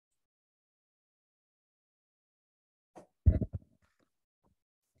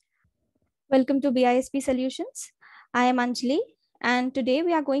Welcome to BISP Solutions. I am Anjali, and today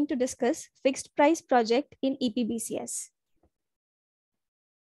we are going to discuss fixed price project in EPBCS.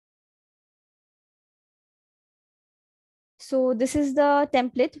 So this is the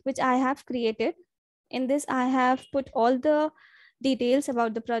template which I have created. In this, I have put all the details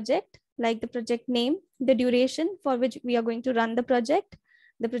about the project, like the project name, the duration for which we are going to run the project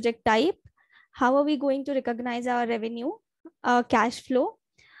type, how are we going to recognize our revenue, cash flow,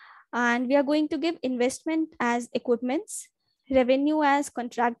 and we are going to give investment as equipments, revenue as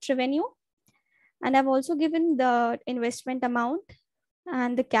contract revenue, and I've also given the investment amount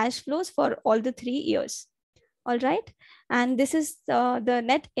and the cash flows for all the 3 years. All right, and this is the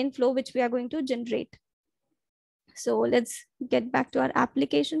net inflow which we are going to generate. So let's get back to our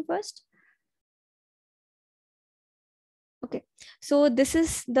application first. Okay, so this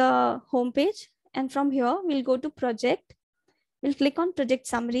is the home page, and from here we'll go to project. We'll click on project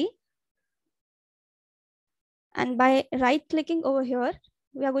summary. And by right clicking over here,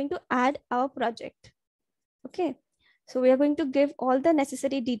 we are going to add our project. Okay, so we are going to give all the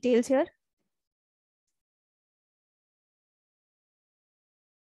necessary details here.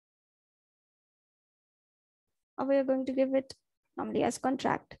 Or we are going to give it normally as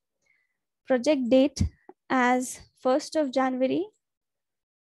contract. Project date as 1st of January.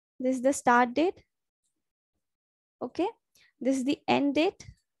 This is the start date. Okay, this is the end date.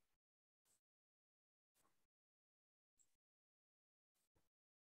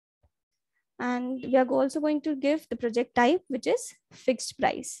 And we are also going to give the project type, which is fixed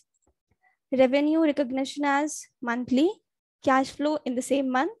price. Revenue recognition as monthly, cash flow in the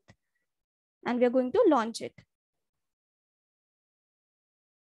same month, and we are going to launch it.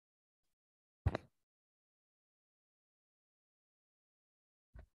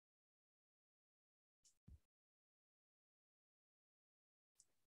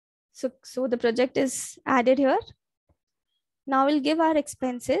 So the project is added here. Now we'll give our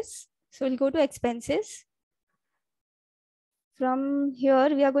expenses. So we'll go to expenses. From here,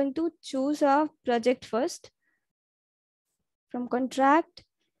 we are going to choose our project first. From contract,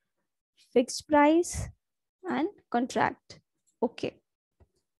 fixed price, and contract. Okay.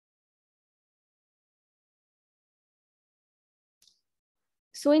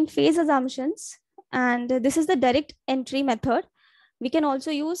 So in phase assumptions, and this is the direct entry method, we can also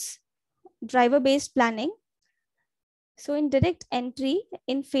use driver-based planning. So in direct entry,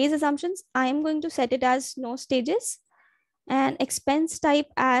 in phase assumptions, I am going to set it as no stages and expense type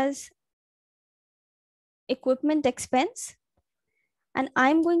as equipment expense. And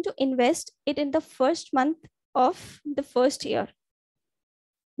I'm going to invest it in the first month of the first year,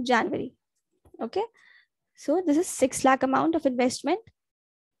 January. Okay. So this is 6 lakh amount of investment.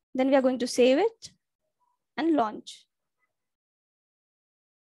 Then we are going to save it and launch.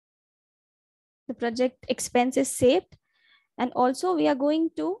 The project expense is saved. And also we are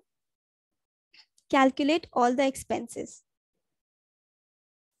going to calculate all the expenses.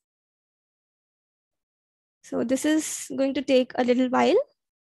 So this is going to take a little while.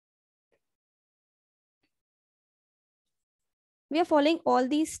 We are following all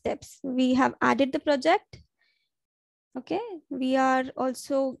these steps. We have added the project. Okay, we are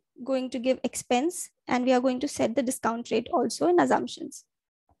also going to give expense and we are going to set the discount rate also in assumptions.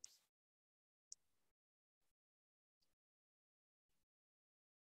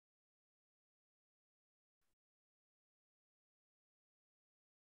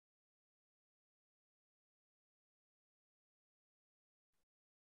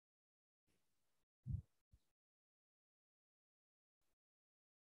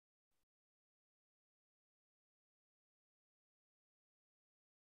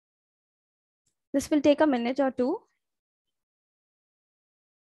 This will take a minute or two.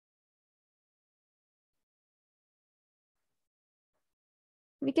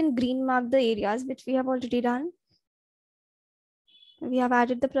 We can green mark the areas which we have already done. We have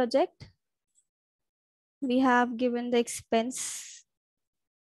added the project. We have given the expense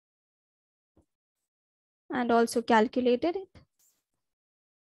and also calculated it.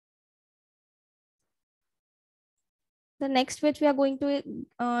 The next which we are going to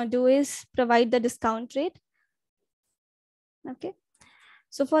do is provide the discount rate. Okay,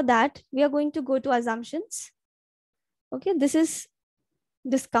 so for that we are going to go to assumptions. Okay, this is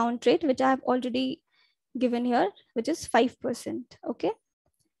discount rate which I have already given here, which is 5%. Okay,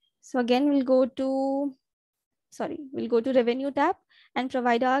 so again we'll go to revenue tab and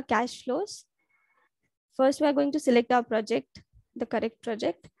provide our cash flows. First we are going to select our project, the correct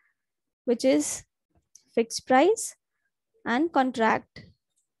project, which is fixed price and contract.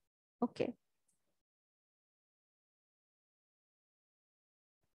 Okay,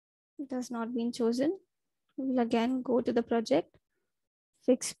 It has not been chosen. We will again go to the project,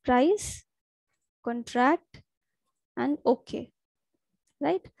 fixed price, contract, and okay,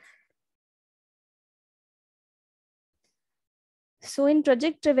 right? So in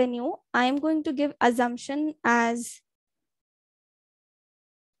project revenue, I am going to give assumption as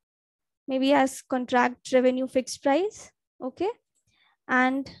maybe as contract revenue fixed price. Okay.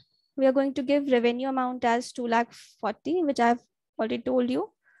 And we are going to give revenue amount as 2,40,000, which I've already told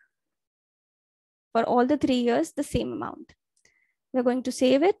you, for all the 3 years, the same amount. We're going to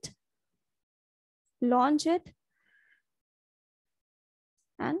save it, launch it,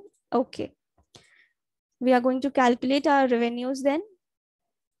 and okay. We are going to calculate our revenues then.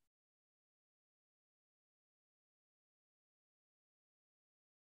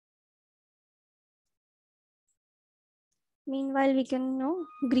 Meanwhile, we can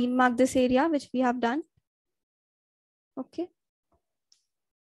green mark this area, which we have done. Okay.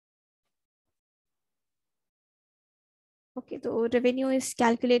 Okay, so revenue is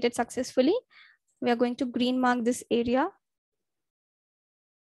calculated successfully. We are going to green mark this area.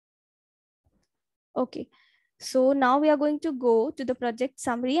 Okay, so now we are going to go to the project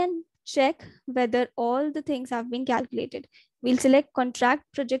summary and check whether all the things have been calculated. We'll select contract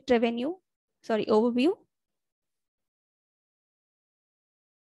project revenue, overview.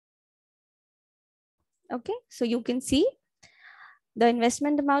 Okay, so you can see the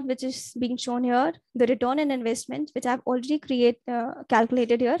investment amount which is being shown here, the return on investment, which I've already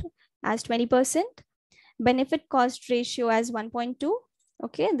calculated here as 20%, benefit cost ratio as 1.2.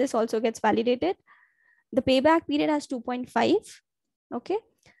 Okay, this also gets validated. The payback period has 2.5. Okay,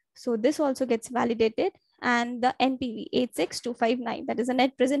 so this also gets validated, and the NPV 86,259, that is a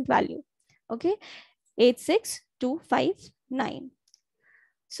net present value. Okay, 86,259.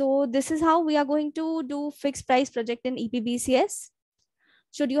 So this is how we are going to do fixed price project in EPBCS.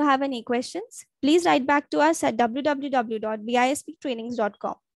 Should you have any questions, please write back to us at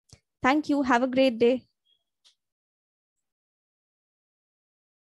www.bisptrainings.com. Thank you. Have a great day.